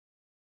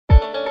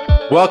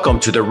Welcome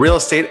to the Real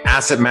Estate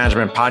Asset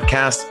Management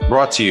Podcast,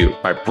 brought to you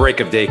by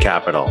Break of Day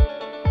Capital.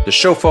 The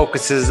show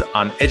focuses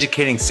on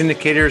educating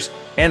syndicators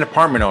and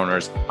apartment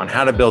owners on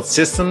how to build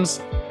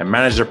systems and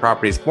manage their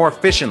properties more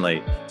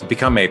efficiently to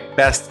become a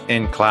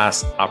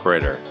best-in-class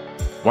operator.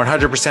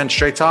 100%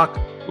 straight talk.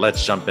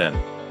 Let's jump in.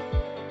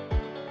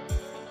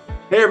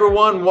 Hey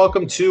everyone,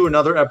 welcome to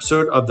another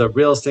episode of the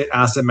Real Estate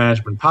Asset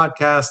Management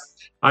Podcast.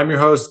 I'm your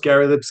host,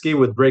 Gary Lipsky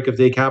with Break of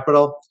Day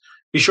Capital.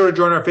 Be sure to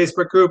join our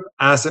Facebook group,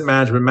 Asset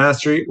Management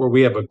Mastery, where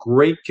we have a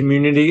great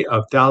community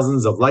of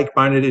thousands of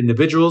like-minded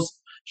individuals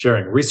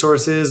sharing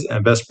resources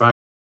and best practices.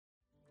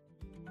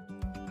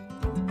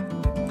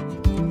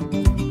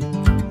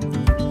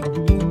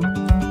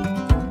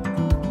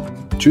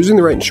 Choosing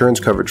the right insurance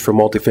coverage for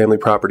multifamily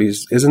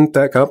properties isn't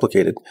that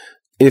complicated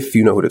if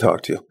you know who to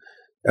talk to.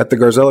 At the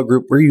Garzella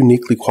Group, we're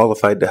uniquely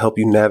qualified to help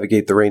you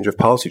navigate the range of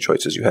policy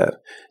choices you have,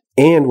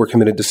 and we're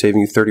committed to saving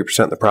you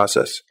 30% in the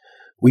process.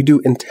 We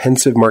do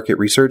intensive market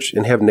research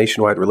and have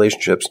nationwide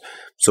relationships,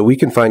 so we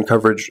can find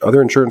coverage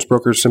other insurance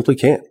brokers simply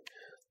can't.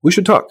 We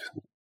should talk.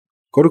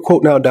 Go to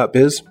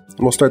quotenow.biz and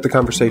we'll start the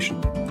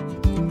conversation.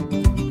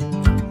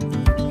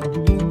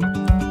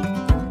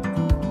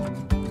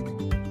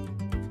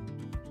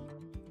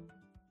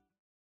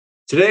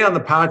 Today on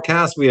the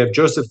podcast, we have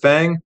Joseph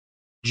Fang.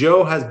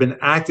 Joe has been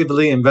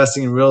actively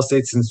investing in real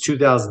estate since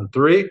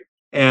 2003.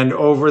 And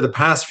over the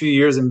past few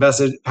years,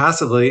 invested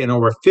passively in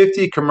over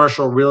 50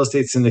 commercial real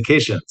estate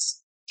syndications.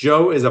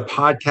 Joe is a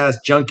podcast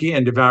junkie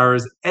and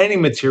devours any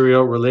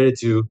material related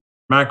to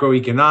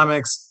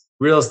macroeconomics,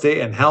 real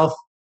estate, and health.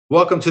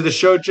 Welcome to the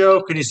show,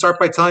 Joe. Can you start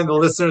by telling the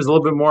listeners a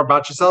little bit more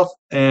about yourself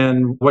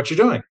and what you're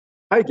doing?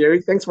 Hi,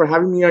 Gary. Thanks for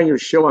having me on your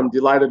show. I'm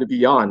delighted to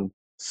be on.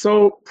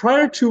 So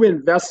prior to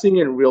investing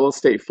in real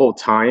estate full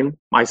time,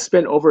 I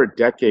spent over a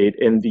decade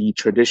in the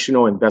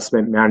traditional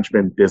investment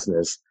management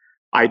business.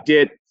 I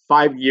did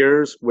 5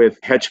 years with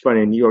hedge fund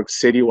in New York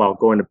City while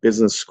going to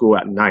business school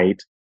at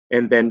night.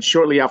 And then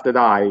shortly after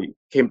that, I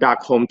came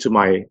back home to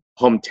my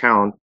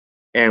hometown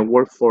and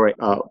worked for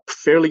a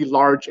fairly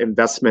large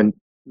investment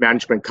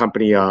management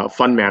company, a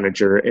fund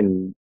manager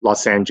in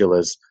Los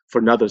Angeles for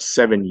another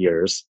 7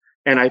 years.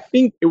 And I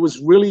think it was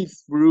really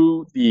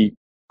through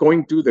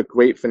going through the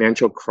great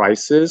financial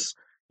crisis,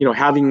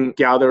 having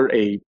gathered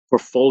a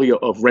portfolio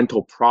of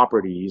rental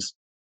properties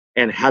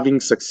and having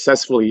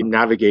successfully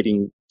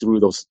navigating through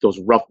those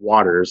rough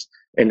waters,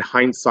 in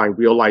hindsight,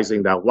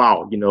 realizing that,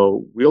 wow,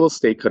 real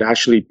estate could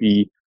actually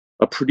be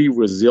a pretty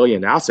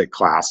resilient asset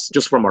class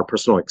just from our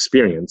personal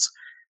experience.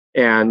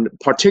 And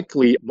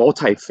particularly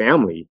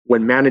multifamily,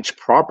 when managed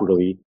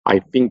properly,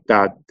 I think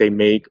that they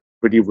make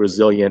pretty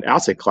resilient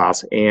asset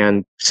class.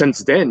 And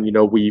since then,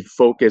 we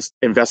focused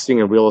investing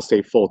in real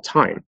estate full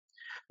time.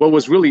 What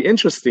was really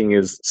interesting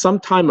is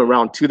sometime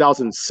around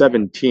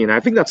 2017, I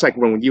think that's like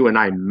when you and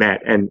I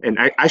met. And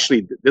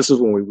actually, this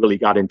is when we really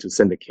got into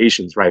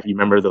syndications, right? If you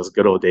remember those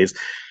good old days,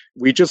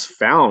 we just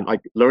found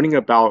learning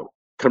about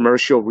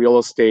commercial real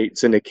estate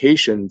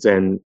syndications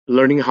and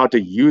learning how to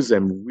use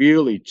them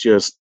really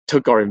just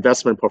took our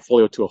investment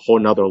portfolio to a whole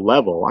nother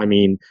level. I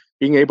mean,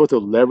 being able to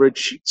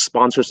leverage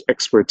sponsors'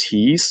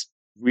 expertise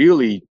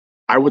really,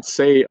 I would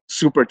say,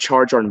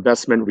 supercharge our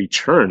investment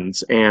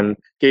returns and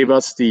gave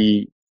us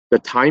the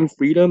time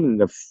freedom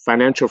and the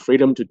financial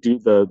freedom to do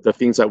the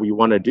things that we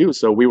want to do.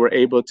 So we were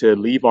able to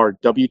leave our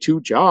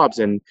W-2 jobs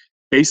and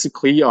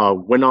basically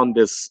went on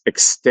this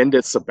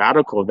extended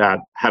sabbatical that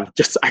have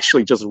just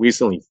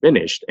recently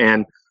finished.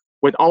 And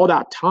with all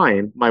that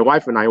time, my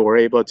wife and I were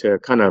able to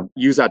kind of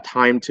use that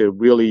time to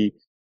really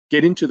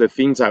get into the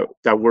things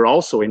that we're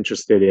also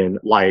interested in,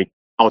 like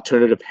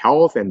alternative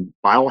health and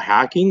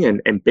biohacking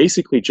and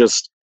basically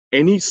just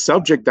any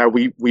subject that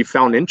we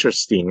found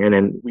interesting.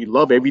 And we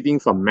love everything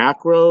from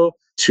macro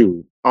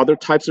to other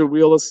types of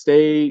real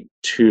estate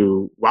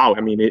to,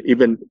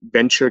 even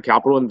venture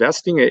capital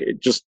investing, it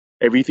just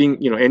everything,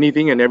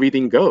 anything and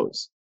everything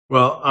goes.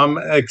 Well, I'm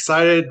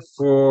excited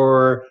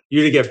for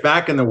you to get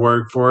back in the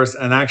workforce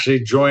and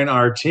actually join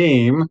our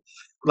team.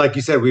 Like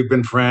you said, we've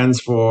been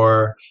friends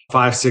for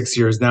 5-6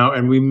 years now,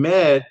 and we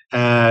met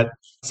at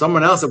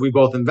someone else that we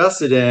both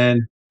invested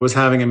in was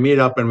having a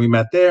meetup, and we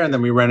met there, and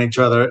then we ran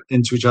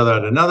into each other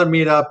at another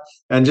meetup,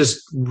 and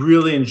just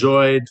really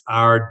enjoyed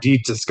our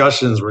deep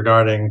discussions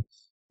regarding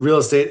real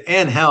estate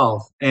and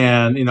health.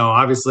 And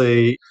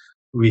obviously,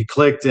 we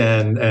clicked,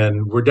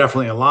 and we're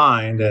definitely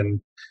aligned.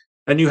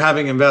 And you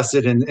having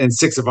invested in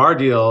 6 of our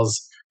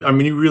deals,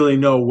 you really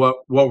know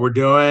what we're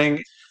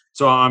doing.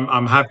 So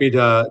I'm happy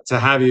to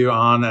have you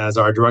on as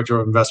our Director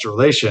of Investor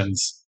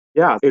Relations.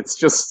 Yeah, it's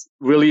just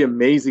really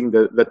amazing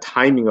the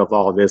timing of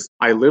all this.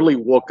 I literally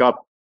woke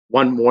up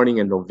one morning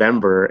in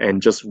November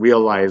and just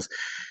realized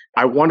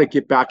I want to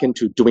get back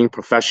into doing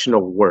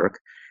professional work.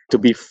 To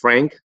be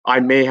frank,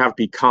 I may have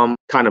become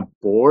kind of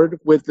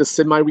bored with the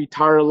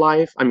semi-retired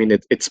life.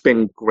 It's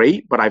been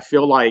great, but I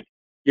feel like,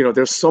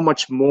 there's so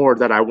much more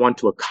that I want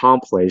to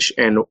accomplish.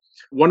 And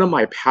one of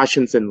my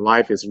passions in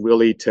life is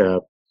really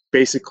to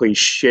basically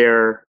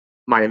share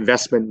my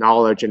investment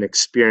knowledge and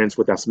experience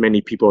with as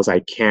many people as I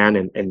can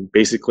and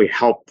basically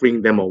help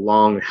bring them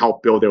along,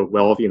 help build their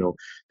wealth,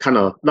 kind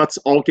of let's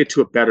all get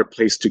to a better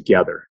place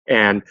together.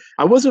 And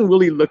I wasn't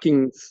really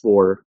looking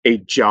for a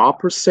job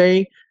per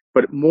se,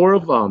 but more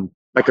of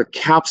like a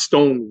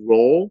capstone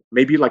role,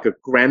 maybe like a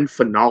grand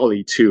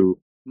finale to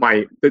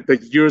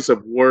the years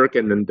of work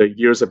and then the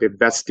years of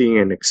investing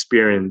and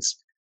experience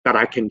that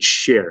I can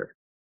share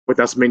with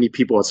as many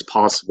people as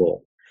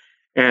possible.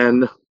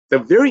 And the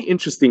very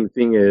interesting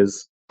thing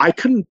is I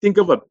couldn't think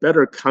of a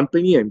better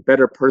company and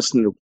better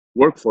person to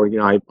work for.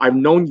 I've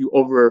known you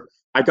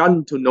I've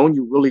gotten to know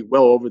you really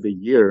well over the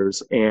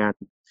years. And,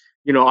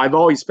 I've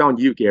always found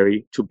you,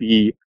 Gary, to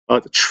be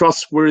a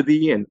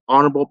trustworthy and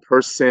honorable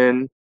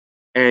person.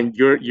 And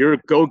you're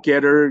a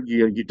go-getter.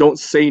 You don't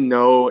say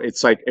no.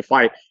 It's like if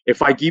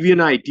I give you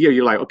an idea,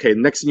 you're like, okay,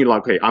 next thing you're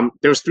like, okay,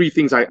 there's three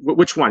things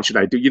which one should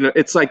I do?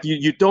 It's like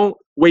you don't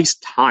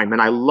waste time.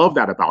 And I love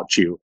that about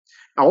you.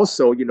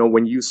 Also,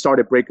 when you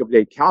started Break of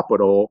Day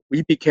Capital,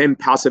 we became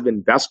passive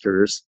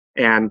investors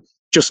and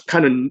just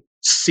kind of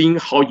seeing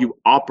how you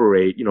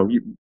operate.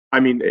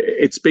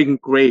 It's been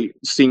great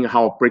seeing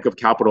how Break of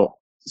Capital,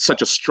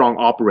 such a strong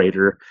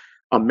operator,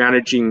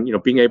 managing,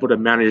 being able to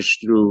manage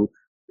through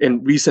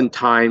in recent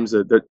times.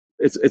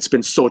 It's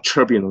been so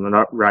turbulent,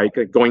 right?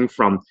 Going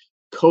from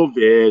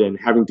COVID and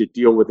having to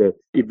deal with the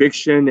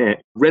eviction and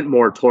rent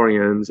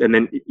moratoriums, and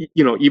then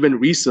even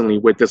recently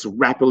with this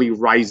rapidly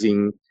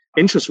rising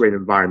interest rate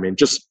environment,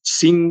 just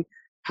seeing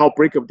how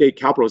Break of Day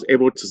Capital is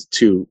able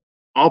to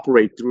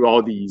operate through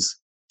all these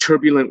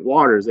turbulent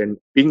waters and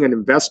being an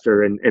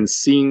investor and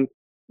seeing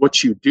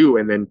what you do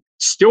and then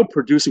still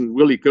producing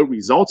really good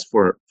results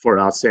for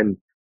us. And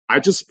I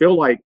just feel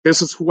like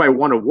this is who I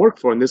want to work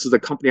for and this is the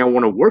company I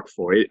want to work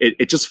for.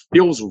 It just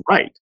feels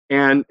right.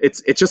 And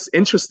it's just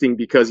interesting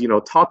because,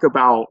 talk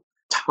about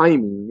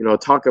timing,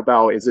 talk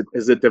about is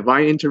it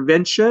divine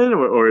intervention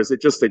or is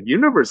it just the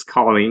universe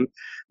calling?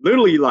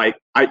 Literally, like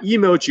I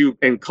emailed you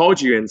and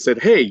called you and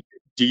said, hey,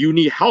 do you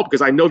need help?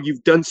 Because I know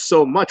you've done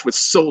so much with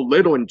so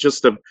little in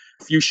just a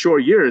few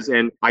short years.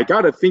 And I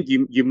got to think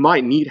you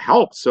might need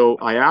help. So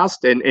I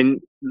asked and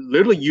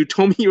literally you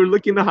told me you were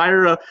looking to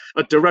hire a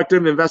director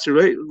of investor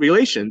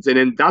relations. And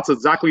then that's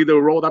exactly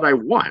the role that I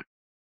want.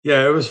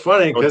 Yeah, it was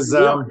funny because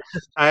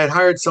I had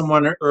hired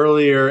someone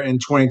earlier in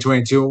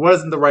 2022. It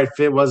wasn't the right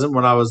fit, wasn't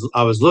what I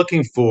was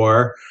looking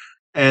for.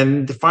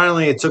 And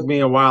finally, it took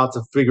me a while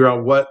to figure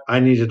out what I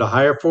needed to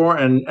hire for.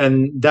 And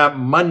that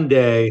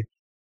Monday,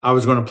 I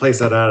was going to place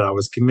that ad. I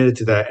was committed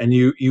to that. And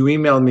you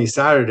emailed me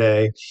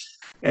Saturday,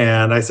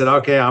 and I said,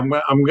 okay,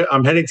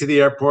 I'm heading to the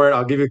airport.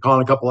 I'll give you a call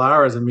in a couple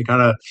hours, and we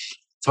kind of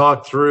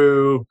talked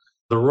through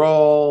the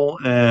role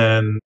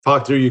and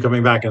talked through you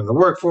coming back into the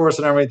workforce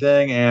and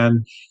everything.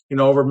 And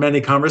over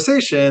many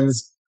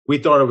conversations, we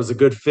thought it was a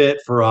good fit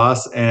for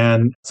us.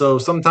 And so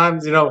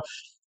sometimes,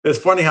 it's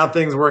funny how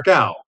things work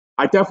out.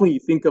 I definitely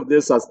think of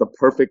this as the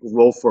perfect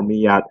role for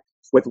me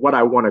with what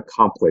I want to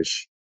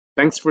accomplish.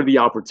 Thanks for the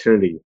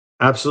opportunity.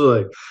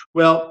 Absolutely.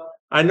 Well,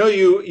 I know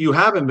you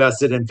have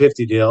invested in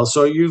 50 deals,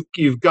 so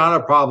you've got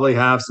to probably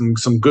have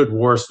some good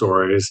war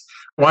stories.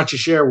 Why don't you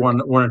share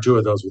one or two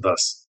of those with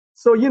us?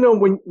 So,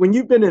 when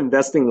you've been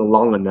investing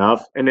long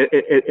enough and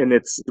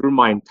it's through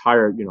my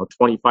entire,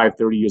 25,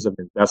 30 years of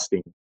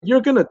investing,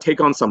 you're going to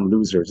take on some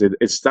losers.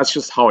 That's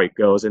just how it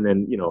goes. And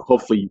then,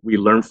 hopefully we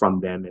learn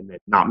from them and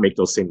not make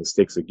those same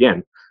mistakes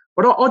again.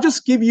 But I'll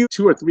just give you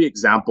 2 or 3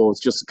 examples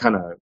just to kind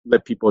of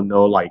let people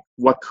know like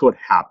what could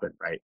happen,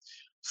 right?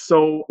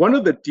 So one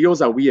of the deals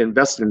that we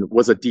invested in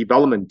was a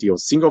development deal,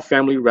 single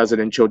family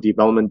residential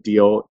development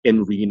deal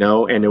in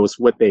Reno. And it was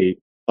with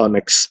an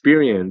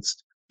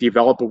experienced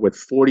developer with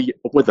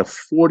a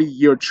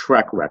 40-year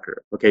track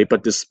record. Okay.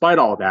 But despite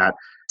all that,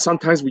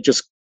 sometimes we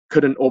just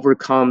couldn't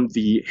overcome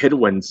the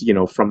headwinds,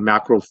 from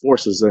macro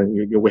forces.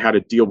 And we had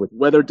to deal with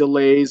weather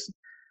delays.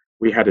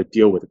 We had to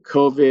deal with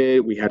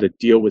COVID. We had to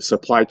deal with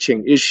supply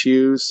chain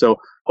issues. So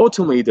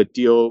ultimately the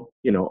deal,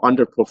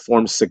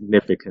 underperformed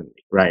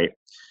significantly, right?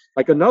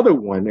 Like another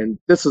one, and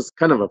this is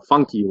kind of a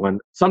funky one.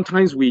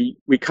 Sometimes we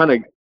kind of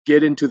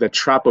get into the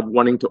trap of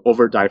wanting to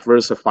over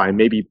diversify,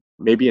 maybe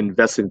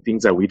invest in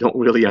things that we don't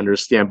really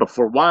understand. But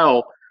for a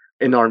while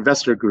in our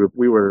investor group,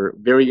 we were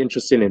very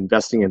interested in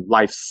investing in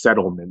life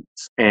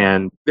settlements.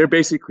 And they're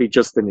basically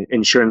just an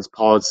insurance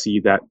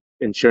policies that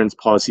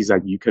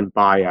you can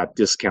buy at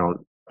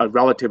discount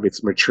relative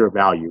its mature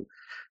value.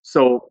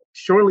 So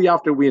shortly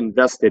after we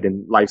invested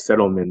in life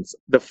settlements,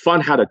 the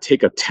fund had to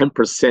take a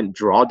 10%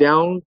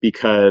 drawdown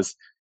because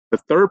the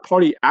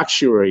third-party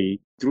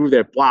actuary, through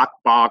their black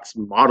box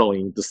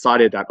modeling,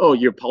 decided that,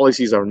 your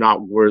policies are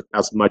not worth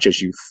as much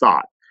as you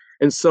thought.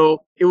 And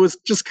so it was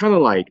just kind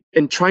of like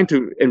in trying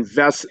to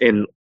invest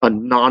in a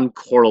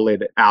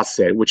non-correlated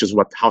asset, which is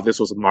how this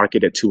was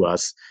marketed to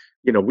us.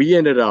 We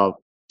ended up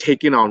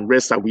taking on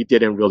risks that we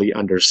didn't really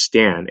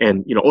understand.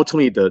 And,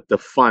 ultimately the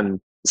fund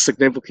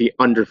significantly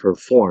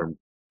underperformed.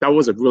 That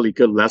was a really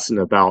good lesson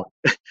about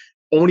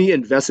only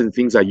invest in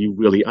things that you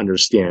really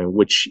understand,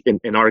 which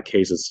in our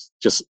case is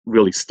just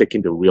really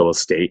sticking to real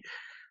estate.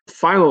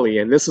 finally,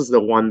 and this is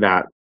the one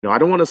that, I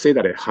don't want to say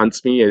that it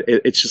hunts me.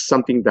 It's just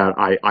something that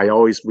I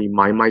always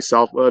remind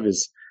myself of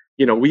is,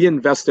 we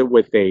invested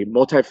with a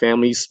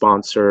multifamily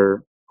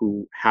sponsor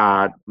who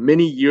had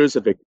many years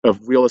of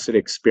real estate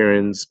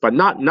experience, but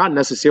not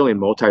necessarily in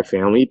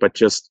multifamily, but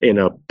just in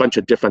a bunch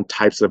of different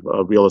types of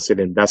real estate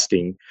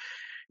investing.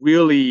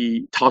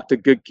 Really talked a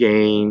good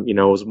game,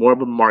 was more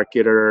of a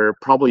marketer,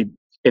 probably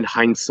in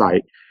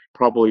hindsight,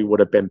 probably would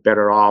have been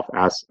better off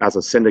as a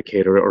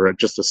syndicator or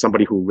just as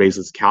somebody who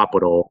raises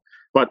capital.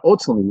 But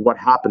ultimately what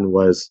happened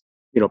was,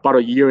 about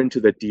a year into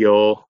the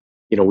deal,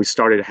 we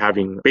started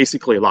having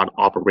basically a lot of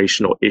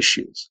operational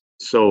issues.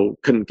 So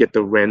couldn't get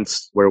the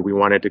rents where we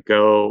wanted to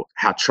go,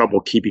 had trouble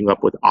keeping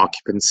up with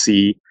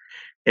occupancy.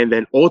 And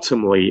then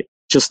ultimately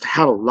just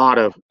had a lot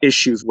of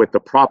issues with the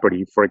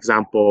property. For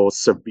example,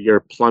 severe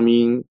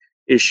plumbing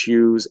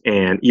issues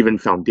and even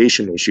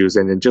foundation issues.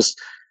 And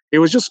it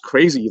was just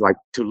crazy, like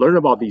to learn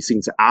about these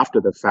things after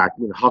the fact.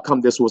 How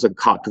come this wasn't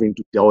caught during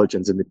due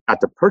diligence at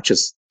the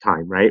purchase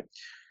time, right?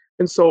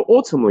 And so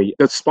ultimately,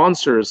 the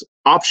sponsor's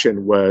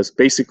option was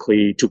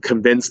basically to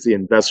convince the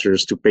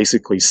investors to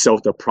basically sell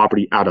the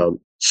property at a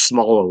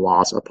smaller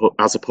loss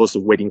as opposed to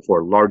waiting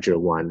for a larger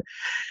one.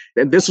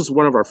 And this was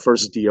one of our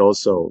first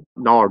deals, so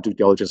now our due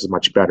diligence is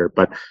much better.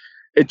 But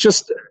it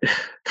just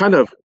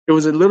it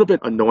was a little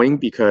bit annoying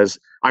because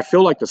I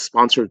feel like the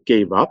sponsor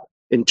gave up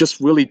and just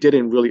ultimately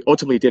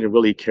didn't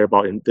really care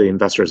about the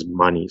investor's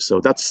money. So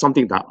that's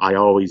something that I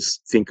always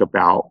think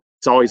about.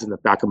 It's always in the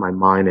back of my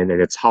mind. And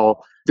it's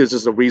how this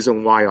is the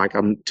reason why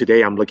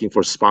I'm looking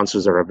for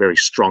sponsors that are very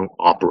strong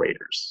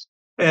operators.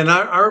 And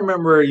I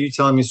remember you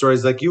telling me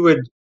stories like you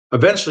would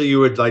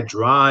like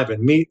drive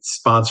and meet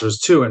sponsors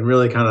too, and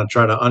really kind of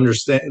try to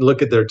understand,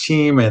 look at their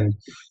team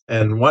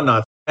and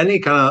whatnot. Any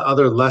kind of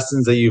other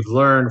lessons that you've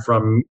learned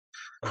from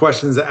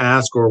questions to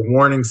ask or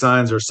warning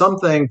signs or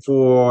something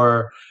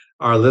for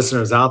our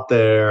listeners out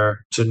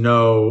there to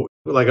know,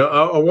 like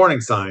a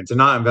warning sign to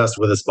not invest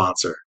with a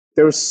sponsor?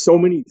 There's so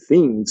many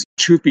things.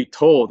 Truth be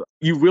told,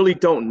 you really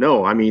don't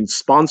know. I mean,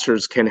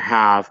 sponsors they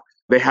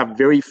have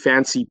very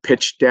fancy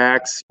pitch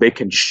decks. They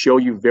can show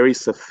you very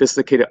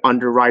sophisticated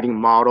underwriting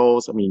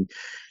models. I mean,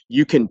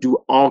 you can do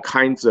all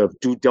kinds of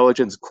due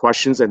diligence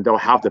questions and they'll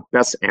have the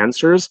best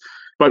answers.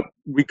 But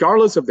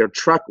regardless of their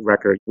track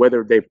record,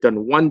 whether they've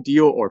done one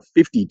deal or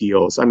 50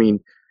 deals, I mean,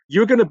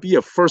 you're going to be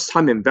a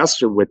first-time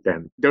investor with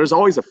them. There's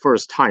always a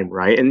first time,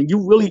 right? And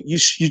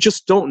you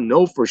just don't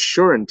know for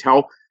sure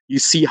until you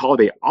see how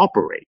they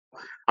operate.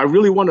 I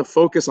really want to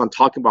focus on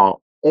talking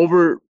about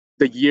over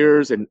the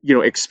years and,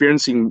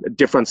 experiencing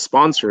different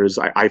sponsors.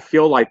 I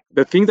feel like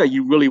the thing that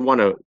you really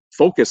want to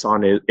focus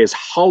on is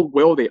how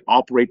well they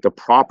operate the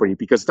property,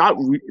 because that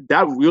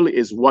really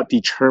is what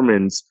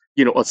determines,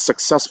 a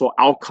successful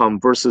outcome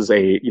versus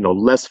a,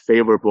 less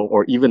favorable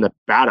or even a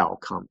bad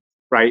outcome,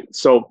 right?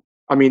 So,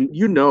 I mean,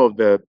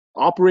 the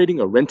operating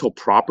a rental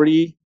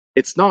property,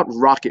 it's not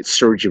rocket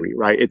surgery,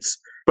 right?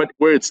 But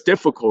where it's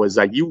difficult is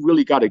that you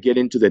really got to get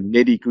into the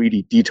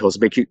nitty-gritty details,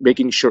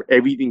 making sure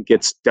everything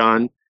gets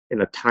done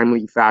in a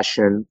timely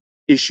fashion,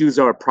 issues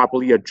are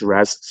properly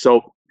addressed.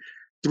 So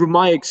through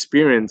my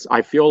experience,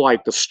 I feel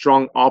like the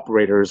strong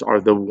operators are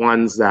the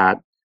ones that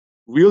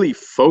really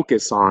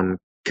focus on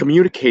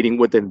communicating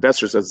with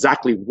investors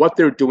exactly what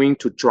they're doing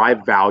to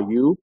drive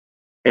value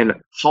and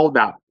how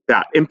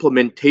that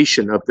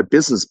implementation of the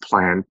business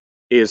plan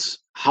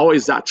how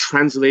is that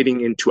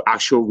translating into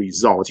actual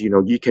results.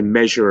 You can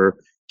measure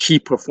key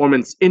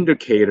performance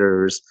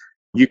indicators.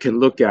 You can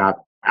look at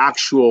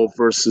actual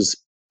versus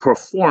pro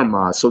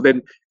forma. So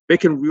then they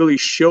can really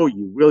show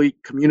you, really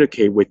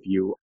communicate with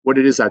you what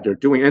it is that they're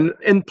doing.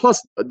 And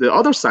plus the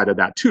other side of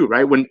that too,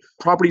 right? When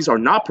properties are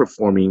not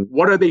performing,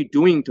 what are they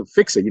doing to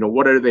fix it?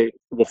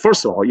 Well,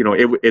 first of all,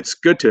 it's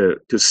good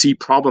to see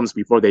problems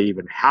before they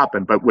even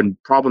happen. But when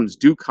problems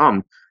do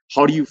come,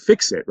 how do you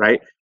fix it,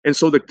 right? And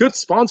so the good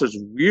sponsors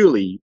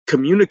really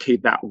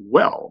communicate that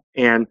well,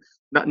 and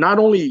not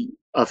only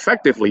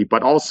effectively,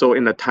 but also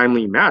in a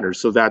timely manner,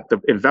 so that the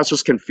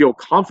investors can feel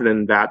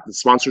confident that the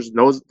sponsors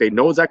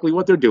know exactly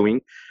what they're doing,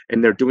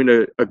 and they're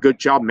doing a good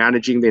job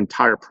managing the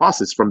entire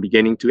process from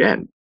beginning to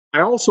end.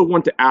 I also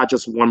want to add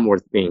just one more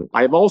thing.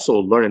 I've also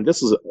learned, and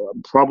this is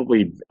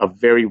probably a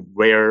very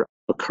rare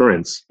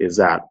occurrence, is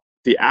that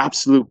the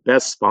absolute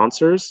best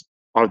sponsors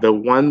are the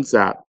ones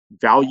that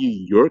value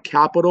your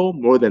capital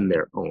more than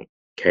their own.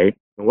 Okay.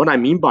 And what I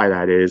mean by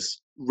that is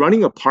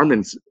running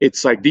apartments,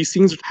 it's like these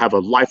things have a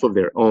life of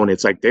their own.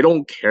 It's like they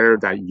don't care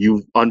that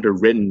you've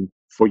underwritten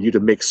for you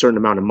to make a certain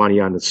amount of money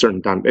on a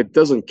certain time. It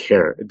doesn't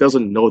care. It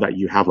doesn't know that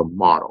you have a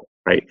model,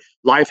 right?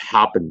 Life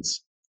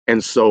happens.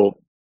 And so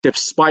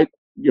despite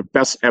your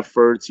best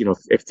efforts,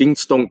 if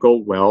things don't go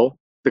well,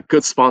 the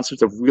good sponsors,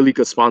 the really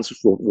good sponsors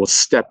will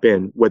step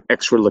in with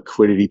extra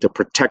liquidity to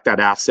protect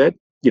that asset,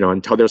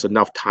 until there's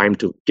enough time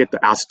to get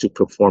the asset to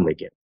perform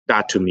again.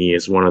 That to me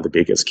is one of the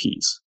biggest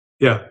keys.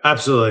 Yeah,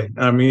 absolutely.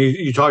 I mean,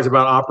 you talked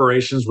about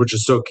operations, which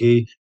is so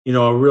key.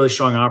 A really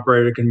strong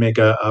operator can make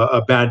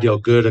a bad deal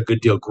good, a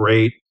good deal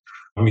great.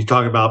 You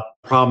talk about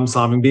problem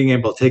solving, being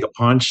able to take a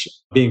punch,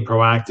 being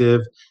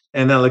proactive,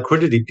 and that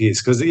liquidity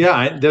piece. Because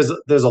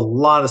there's a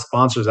lot of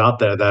sponsors out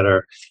there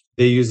that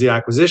they use the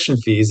acquisition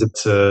fees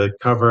to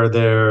cover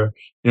their,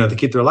 to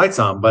keep their lights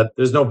on, but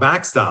there's no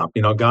backstop.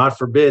 God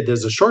forbid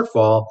there's a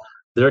shortfall.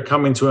 They're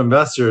coming to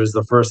investors.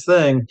 The first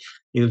thing,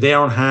 they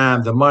don't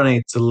have the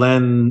money to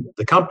lend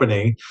the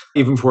company,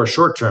 even for a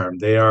short term.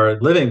 They are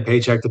living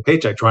paycheck to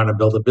paycheck trying to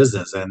build a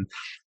business. And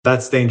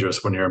that's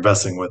dangerous when you're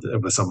investing with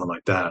someone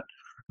like that.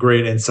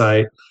 Great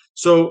insight.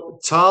 So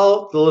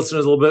tell the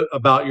listeners a little bit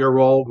about your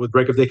role with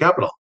Break of Day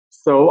Capital.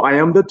 So I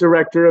am the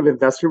director of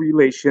investor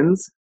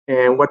relations.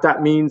 And what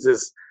that means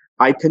is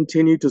I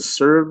continue to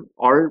serve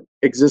our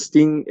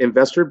existing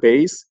investor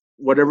base,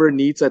 whatever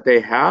needs that they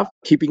have,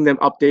 keeping them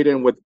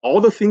updated with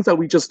all the things that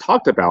we just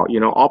talked about,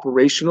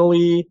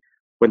 operationally,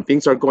 when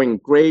things are going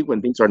great,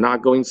 when things are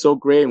not going so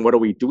great, and what are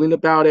we doing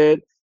about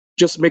it?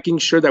 Just making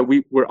sure that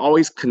we're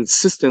always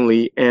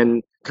consistently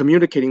and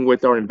communicating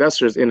with our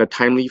investors in a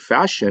timely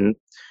fashion.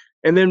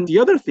 And then the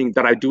other thing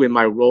that I do in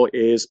my role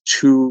is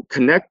to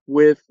connect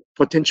with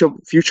potential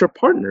future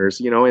partners,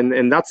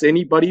 and that's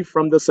anybody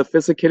from the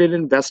sophisticated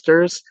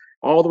investors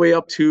all the way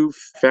up to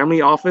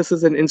family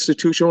offices and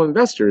institutional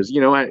investors.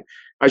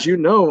 As you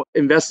know,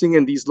 investing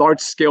in these large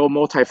scale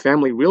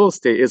multifamily real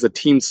estate is a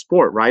team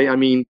sport, right? I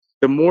mean,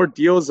 the more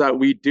deals that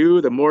we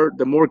do, the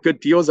more good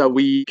deals that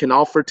we can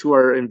offer to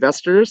our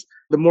investors,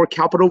 the more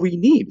capital we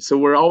need. So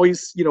we're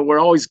always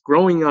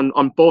growing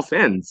on both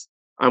ends.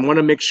 I want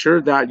to make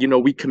sure that,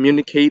 we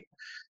communicate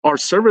our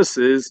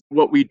services,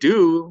 what we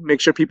do,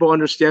 make sure people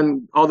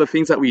understand all the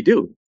things that we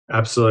do.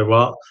 Absolutely.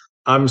 Well,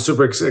 I'm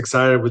super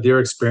excited with your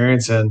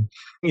experience and,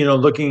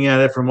 looking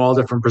at it from all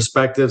different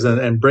perspectives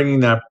and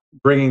bringing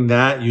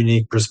that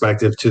unique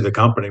perspective to the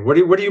company. What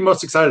are you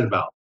most excited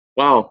about?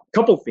 Wow.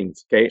 Couple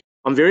things. Okay.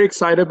 I'm very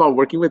excited about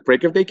working with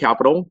Break of Day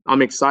Capital.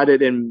 I'm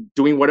excited in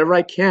doing whatever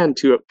I can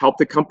to help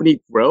the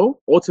company grow.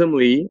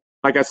 Ultimately,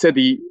 like I said,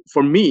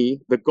 for me,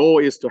 the goal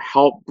is to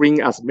help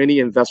bring as many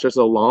investors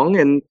along.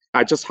 And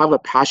I just have a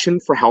passion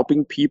for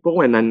helping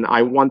people. And then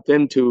I want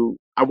to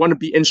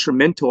be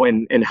instrumental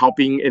in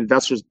helping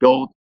investors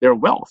build their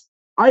wealth.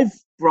 I've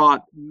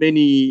brought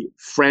many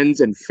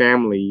friends and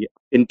family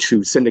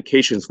into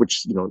syndications,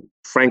 which,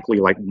 frankly,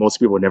 like most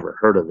people never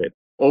heard of it.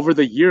 Over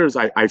the years,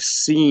 I've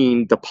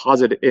seen the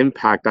positive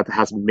impact that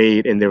has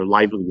made in their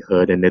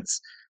livelihood. And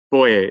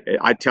boy,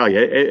 I tell you,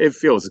 it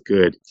feels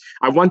good.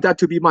 I want that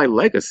to be my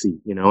legacy,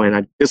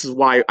 and this is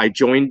why I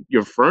joined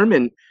your firm.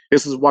 And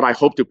this is what I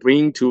hope to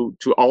bring to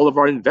all of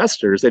our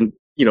investors and,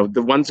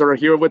 the ones that are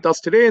here with us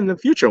today and the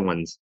future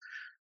ones.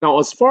 Now,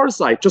 as far as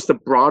like just the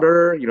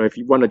broader, if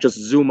you want to just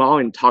zoom out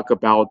and talk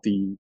about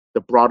the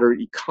broader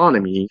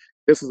economy,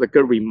 this is a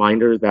good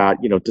reminder that,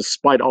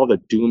 despite all the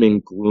doom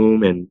and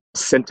gloom and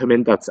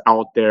sentiment that's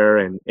out there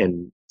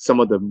and some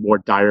of the more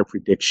dire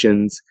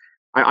predictions,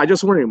 I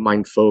just want to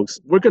remind folks,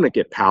 we're going to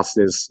get past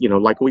this,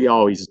 like we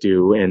always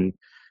do, and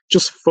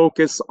just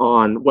focus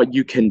on what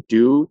you can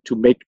do to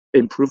make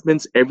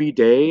improvements every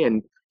day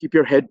and keep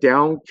your head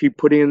down, keep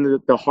putting in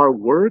the hard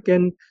work,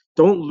 and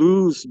don't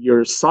lose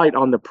your sight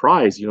on the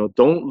prize.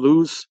 Don't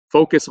lose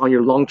focus on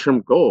your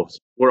long-term goals.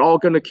 We're all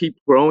going to keep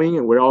growing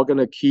and we're all going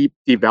to keep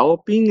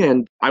developing.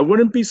 And I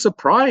wouldn't be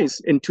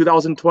surprised in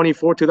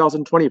 2024,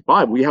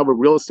 2025, we have a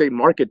real estate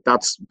market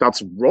that's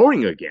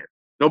roaring again.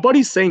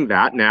 Nobody's saying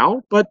that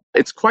now, but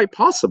it's quite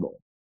possible.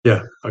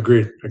 Yeah,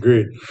 agreed.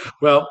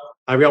 Well,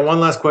 I've got one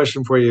last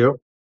question for you.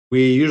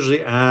 We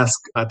usually ask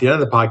at the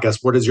end of the podcast,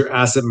 what is your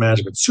asset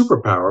management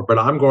superpower? But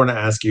I'm going to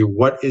ask you,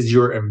 what is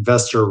your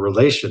investor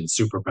relations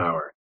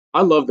superpower?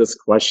 I love this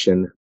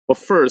question. Well,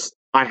 first,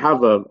 I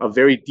have a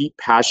very deep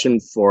passion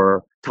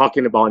for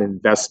talking about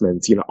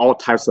investments, all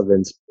types of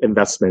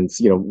investments,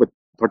 with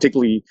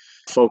particularly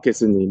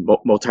focus in the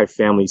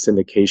multifamily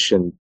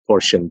syndication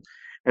portion.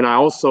 And I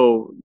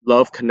also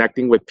love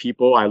connecting with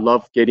people. I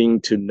love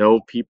getting to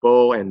know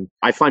people, and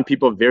I find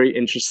people very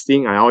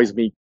interesting. I always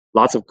meet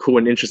lots of cool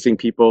and interesting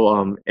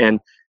people. And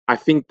I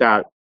think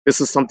that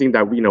this is something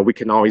that we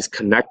can always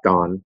connect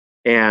on.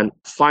 And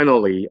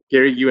finally,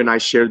 Gary, you and I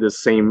share the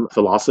same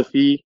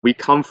philosophy. We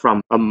come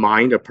from a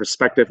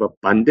perspective of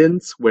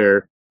abundance,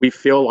 where we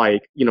feel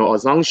like,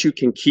 as long as you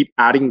can keep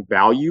adding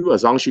value,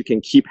 as long as you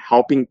can keep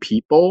helping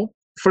people,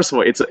 first of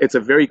all, it's a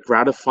very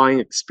gratifying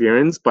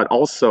experience, but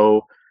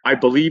also I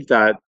believe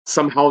that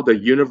somehow the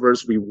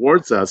universe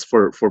rewards us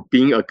for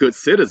being a good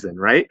citizen,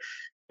 right?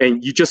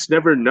 And you just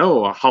never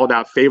know how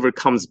that favor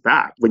comes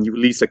back when you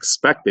least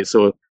expect it.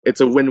 So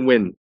it's a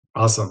win-win.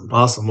 Awesome.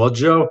 Well,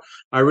 Joe,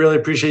 I really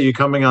appreciate you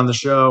coming on the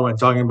show and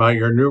talking about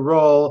your new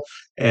role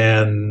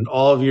and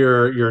all of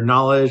your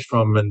knowledge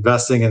from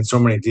investing in so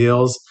many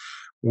deals.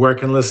 Where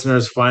can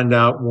listeners find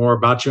out more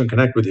about you and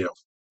connect with you?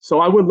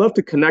 So I would love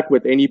to connect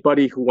with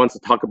anybody who wants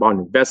to talk about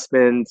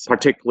investments,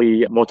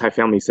 particularly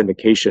multifamily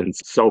syndications.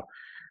 So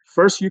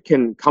first, you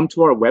can come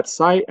to our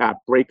website at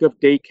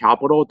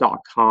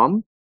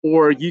breakofdaycapital.com,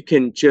 or you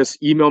can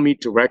just email me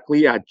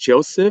directly at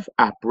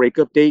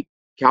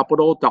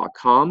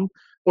joseph@breakofdaycapital.com,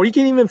 or you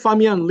can even find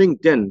me on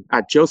LinkedIn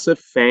at Joseph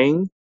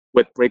Fang,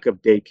 with Break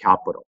of Day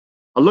Capital.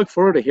 I look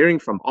forward to hearing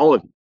from all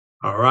of you.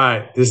 All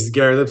right. This is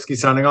Gary Lipsky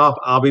signing off.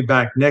 I'll be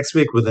back next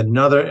week with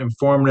another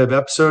informative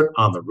episode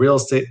on the Real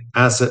Estate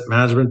Asset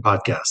Management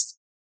Podcast.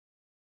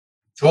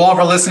 To all of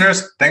our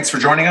listeners, thanks for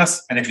joining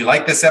us. And if you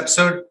like this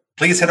episode,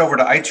 please head over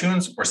to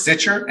iTunes or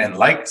Stitcher and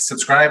like,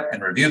 subscribe,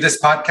 and review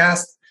this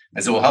podcast,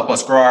 as it will help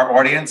us grow our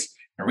audience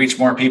and reach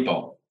more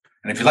people.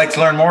 And if you'd like to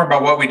learn more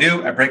about what we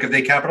do at Break of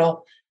Day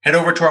Capital, head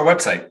over to our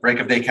website,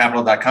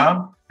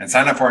 breakofdaycapital.com, and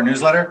sign up for our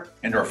newsletter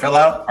and or fill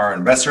out our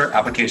investor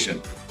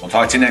application. We'll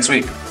talk to you next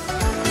week.